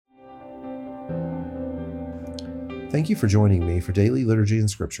Thank you for joining me for Daily Liturgy and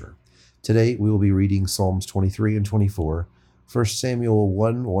Scripture. Today we will be reading Psalms 23 and 24, 1 Samuel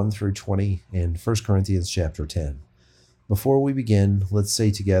 1 through 20, and 1 Corinthians chapter 10. Before we begin, let's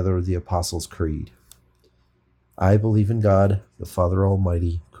say together the Apostles' Creed. I believe in God, the Father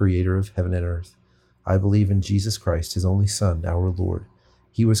Almighty, creator of heaven and earth. I believe in Jesus Christ, his only Son, our Lord.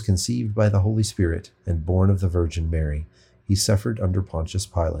 He was conceived by the Holy Spirit and born of the Virgin Mary. He suffered under Pontius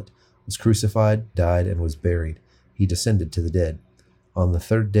Pilate, was crucified, died, and was buried. He descended to the dead. On the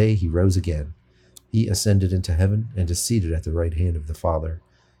third day he rose again. He ascended into heaven and is seated at the right hand of the Father.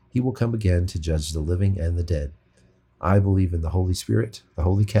 He will come again to judge the living and the dead. I believe in the Holy Spirit, the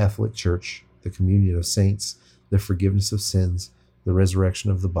Holy Catholic Church, the communion of saints, the forgiveness of sins, the resurrection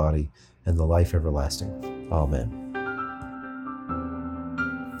of the body, and the life everlasting. Amen.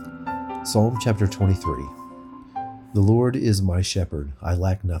 Psalm chapter 23. The Lord is my shepherd, I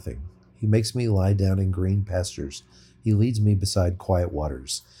lack nothing. He makes me lie down in green pastures. He leads me beside quiet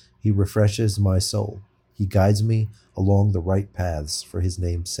waters. He refreshes my soul. He guides me along the right paths for his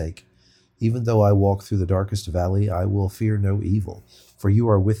name's sake. Even though I walk through the darkest valley, I will fear no evil, for you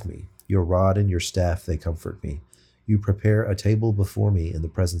are with me. Your rod and your staff, they comfort me. You prepare a table before me in the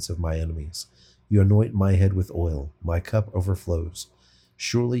presence of my enemies. You anoint my head with oil. My cup overflows.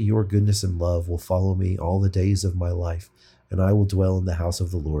 Surely your goodness and love will follow me all the days of my life, and I will dwell in the house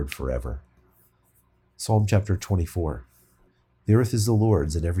of the Lord forever. Psalm chapter 24. The earth is the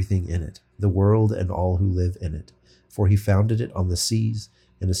Lord's and everything in it, the world and all who live in it. For he founded it on the seas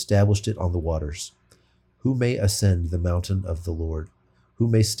and established it on the waters. Who may ascend the mountain of the Lord? Who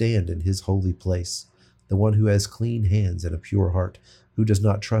may stand in his holy place? The one who has clean hands and a pure heart, who does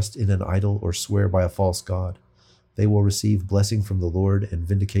not trust in an idol or swear by a false god. They will receive blessing from the Lord and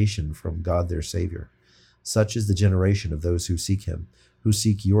vindication from God their Savior. Such is the generation of those who seek him, who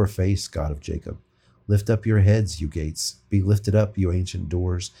seek your face, God of Jacob. Lift up your heads, you gates. Be lifted up, you ancient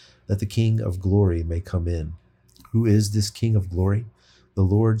doors, that the King of glory may come in. Who is this King of glory? The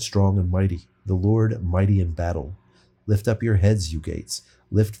Lord strong and mighty, the Lord mighty in battle. Lift up your heads, you gates.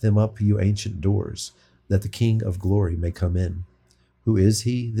 Lift them up, you ancient doors, that the King of glory may come in. Who is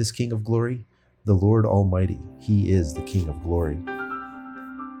he, this King of glory? The Lord Almighty. He is the King of glory.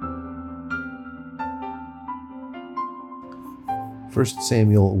 1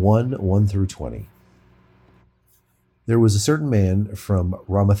 Samuel 1 through 20. There was a certain man from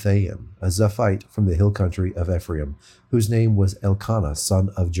Ramathaim, a Zephite from the hill country of Ephraim, whose name was Elkanah, son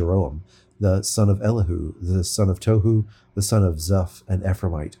of Jeroham, the son of Elihu, the son of Tohu, the son of Zeph, an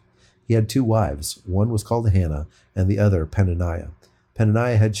Ephraimite. He had two wives. One was called Hannah, and the other Peninnah.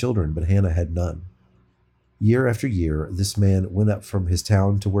 Peninnah had children, but Hannah had none. Year after year, this man went up from his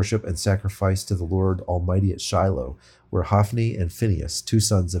town to worship and sacrifice to the Lord Almighty at Shiloh, where Hophni and Phinehas, two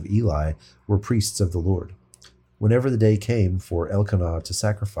sons of Eli, were priests of the Lord. Whenever the day came for Elkanah to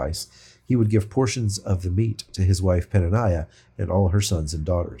sacrifice, he would give portions of the meat to his wife Peninnah and all her sons and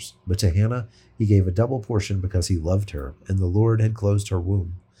daughters. But to Hannah he gave a double portion because he loved her, and the Lord had closed her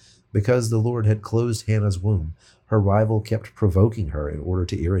womb. Because the Lord had closed Hannah's womb, her rival kept provoking her in order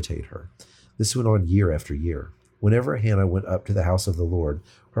to irritate her. This went on year after year. Whenever Hannah went up to the house of the Lord,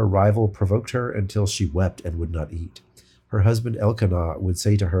 her rival provoked her until she wept and would not eat. Her husband Elkanah would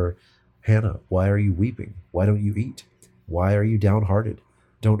say to her, Hannah, why are you weeping? Why don't you eat? Why are you downhearted?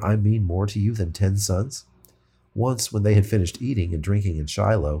 Don't I mean more to you than 10 sons? Once, when they had finished eating and drinking in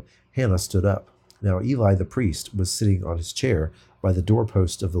Shiloh, Hannah stood up. Now Eli the priest was sitting on his chair by the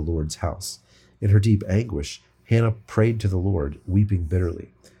doorpost of the Lord's house. In her deep anguish, Hannah prayed to the Lord, weeping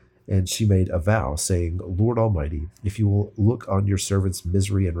bitterly. And she made a vow, saying, Lord Almighty, if you will look on your servant's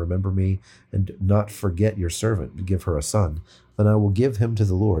misery and remember me, and not forget your servant to give her a son, then I will give him to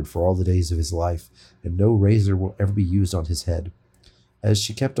the Lord for all the days of his life, and no razor will ever be used on his head. As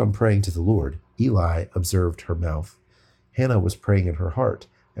she kept on praying to the Lord, Eli observed her mouth. Hannah was praying in her heart,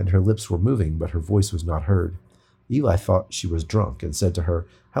 and her lips were moving, but her voice was not heard. Eli thought she was drunk, and said to her,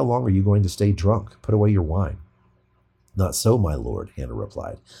 How long are you going to stay drunk? Put away your wine. Not so, my lord, Hannah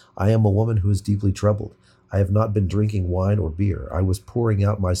replied. I am a woman who is deeply troubled. I have not been drinking wine or beer. I was pouring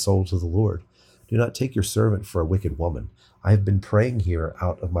out my soul to the Lord. Do not take your servant for a wicked woman. I have been praying here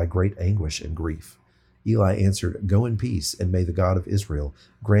out of my great anguish and grief. Eli answered, Go in peace, and may the God of Israel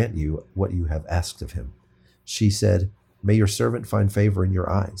grant you what you have asked of him. She said, May your servant find favor in your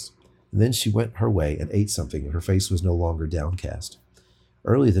eyes. And then she went her way and ate something, and her face was no longer downcast.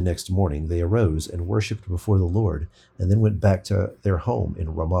 Early the next morning they arose and worshipped before the Lord, and then went back to their home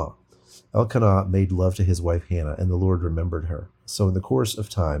in Ramah. Elkanah made love to his wife Hannah, and the Lord remembered her. So in the course of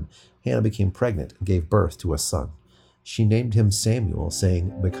time, Hannah became pregnant and gave birth to a son. She named him Samuel,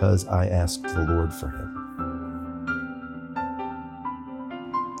 saying, Because I asked the Lord for him.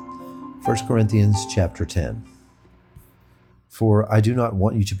 1 Corinthians chapter 10. For I do not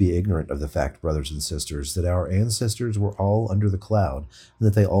want you to be ignorant of the fact, brothers and sisters, that our ancestors were all under the cloud, and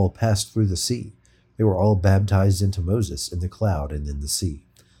that they all passed through the sea. They were all baptized into Moses in the cloud and in the sea.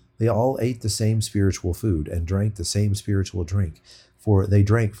 They all ate the same spiritual food and drank the same spiritual drink, for they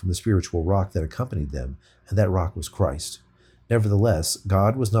drank from the spiritual rock that accompanied them, and that rock was Christ. Nevertheless,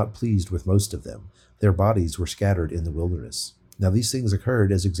 God was not pleased with most of them. Their bodies were scattered in the wilderness. Now these things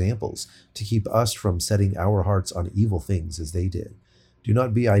occurred as examples, to keep us from setting our hearts on evil things as they did. Do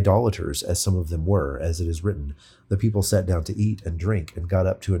not be idolaters, as some of them were, as it is written, the people sat down to eat and drink and got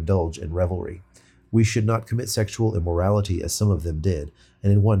up to indulge in revelry. We should not commit sexual immorality, as some of them did,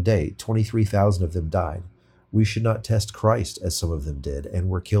 and in one day 23,000 of them died. We should not test Christ, as some of them did, and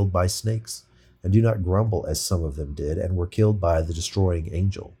were killed by snakes. And do not grumble, as some of them did, and were killed by the destroying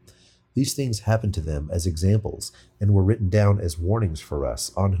angel. These things happened to them as examples, and were written down as warnings for us,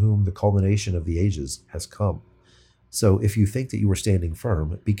 on whom the culmination of the ages has come. So if you think that you are standing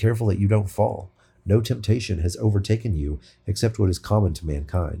firm, be careful that you don't fall. No temptation has overtaken you except what is common to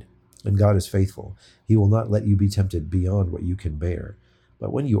mankind. And God is faithful. He will not let you be tempted beyond what you can bear.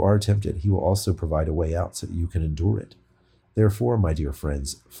 But when you are tempted, he will also provide a way out so that you can endure it. Therefore, my dear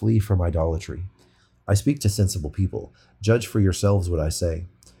friends, flee from idolatry. I speak to sensible people. Judge for yourselves what I say.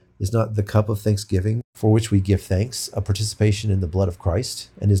 Is not the cup of thanksgiving, for which we give thanks, a participation in the blood of Christ?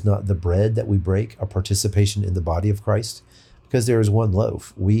 And is not the bread that we break a participation in the body of Christ? Because there is one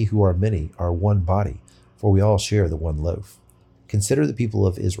loaf, we who are many are one body, for we all share the one loaf. Consider the people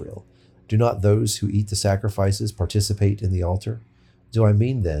of Israel. Do not those who eat the sacrifices participate in the altar? Do I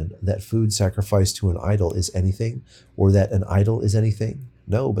mean then that food sacrificed to an idol is anything, or that an idol is anything?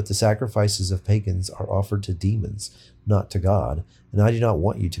 No, but the sacrifices of pagans are offered to demons, not to God, and I do not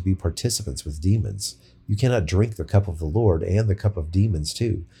want you to be participants with demons. You cannot drink the cup of the Lord and the cup of demons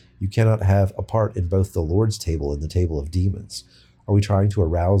too. You cannot have a part in both the Lord's table and the table of demons. Are we trying to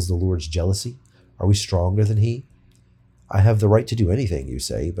arouse the Lord's jealousy? Are we stronger than he? I have the right to do anything, you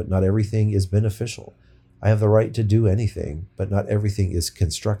say, but not everything is beneficial. I have the right to do anything, but not everything is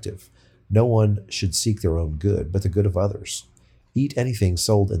constructive. No one should seek their own good, but the good of others. Eat anything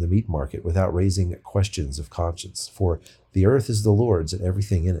sold in the meat market without raising questions of conscience, for the earth is the Lord's and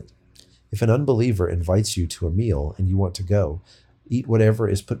everything in it. If an unbeliever invites you to a meal and you want to go, eat whatever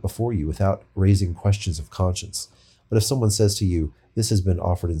is put before you without raising questions of conscience. But if someone says to you, "This has been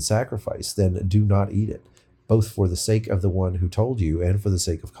offered in sacrifice," then do not eat it, both for the sake of the one who told you and for the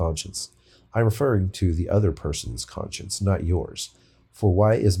sake of conscience. I'm referring to the other person's conscience, not yours. For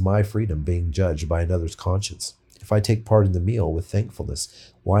why is my freedom being judged by another's conscience? If I take part in the meal with thankfulness,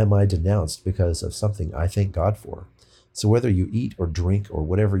 why am I denounced because of something I thank God for? So whether you eat or drink or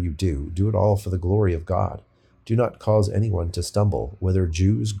whatever you do, do it all for the glory of God. Do not cause anyone to stumble, whether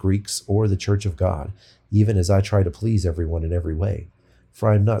Jews, Greeks, or the church of God, even as I try to please everyone in every way. For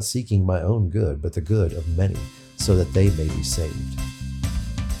I am not seeking my own good, but the good of many, so that they may be saved.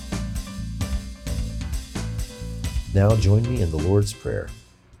 Now join me in the Lord's Prayer.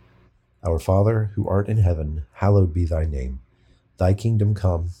 Our Father, who art in heaven, hallowed be thy name. Thy kingdom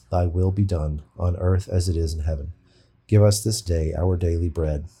come, thy will be done, on earth as it is in heaven. Give us this day our daily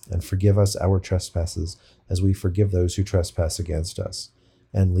bread, and forgive us our trespasses, as we forgive those who trespass against us.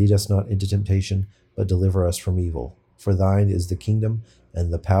 And lead us not into temptation, but deliver us from evil. For thine is the kingdom,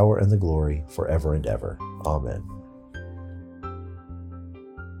 and the power, and the glory, forever and ever. Amen.